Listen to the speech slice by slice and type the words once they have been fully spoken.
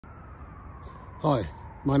Hi,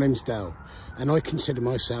 my name's Dale, and I consider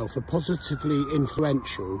myself a positively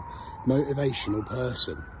influential, motivational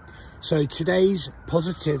person. So today's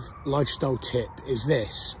positive lifestyle tip is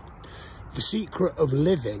this: the secret of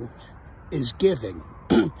living is giving.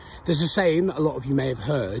 There's a saying that a lot of you may have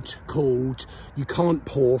heard called, you can't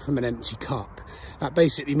pour from an empty cup. That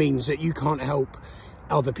basically means that you can't help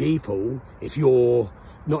other people if you're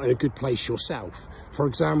not in a good place yourself. For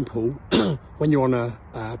example, when you're on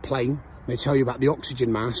a plane, they tell you about the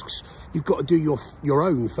oxygen masks. You've got to do your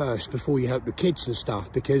own first before you help the kids and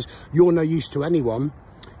stuff, because you're no use to anyone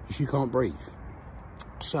if you can't breathe.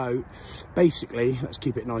 So basically, let's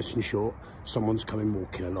keep it nice and short. Someone's coming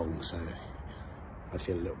walking along, so I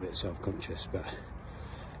feel a little bit self-conscious, but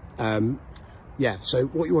yeah, so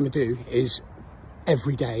what you want to do is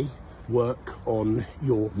every day work on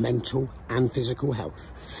your mental and physical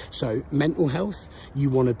health. So mental health,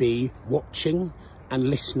 you want to be watching and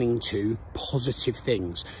listening to positive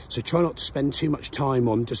things. So try not to spend too much time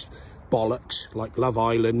on just bollocks like Love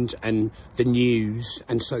Island and the news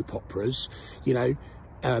and soap operas. You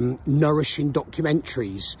know, nourishing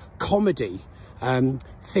documentaries, comedy,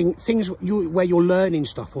 things where you're learning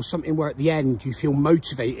stuff, or something where at the end you feel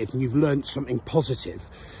motivated and you've learned something positive.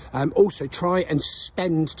 Also try and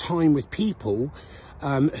spend time with people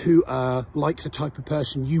who are like the type of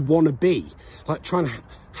person you want to be. Like, try and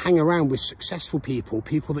hang around with successful people,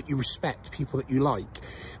 people that you respect, people that you like,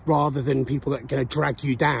 rather than people that are going to drag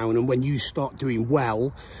you down. And when you start doing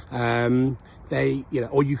well, they, you know,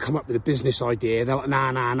 or you come up with a business idea, they're like,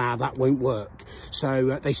 nah, that won't work.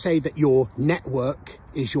 So they say that your network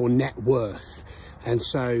is your net worth. And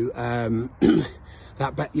so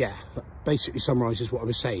that basically summarises what I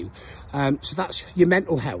was saying. So that's your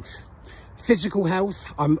mental health. Physical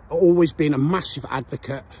health, I'm always been a massive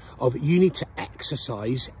advocate of, you need to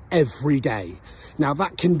exercise every day. Now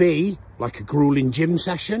that can be like a grueling gym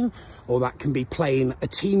session, or that can be playing a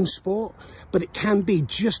team sport, but it can be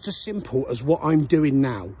just as simple as what I'm doing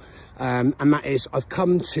now. And that is, I've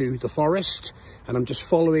come to the forest and I'm just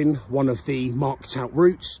following one of the marked out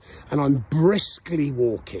routes, and I'm briskly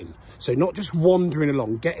walking. So not just wandering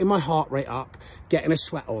along, getting my heart rate up, getting a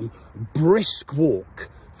sweat on, brisk walk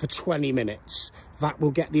for 20 minutes. That will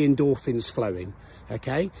get the endorphins flowing.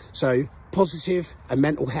 Okay, so positive and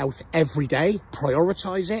mental health every day.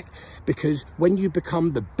 Prioritize it, because when you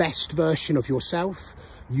become the best version of yourself,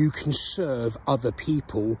 you can serve other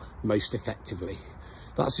people most effectively.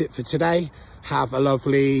 That's it for today. Have a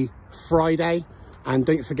lovely Friday, and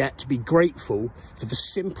don't forget to be grateful for the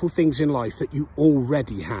simple things in life that you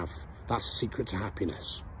already have. That's the secret to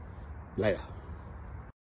happiness. Later.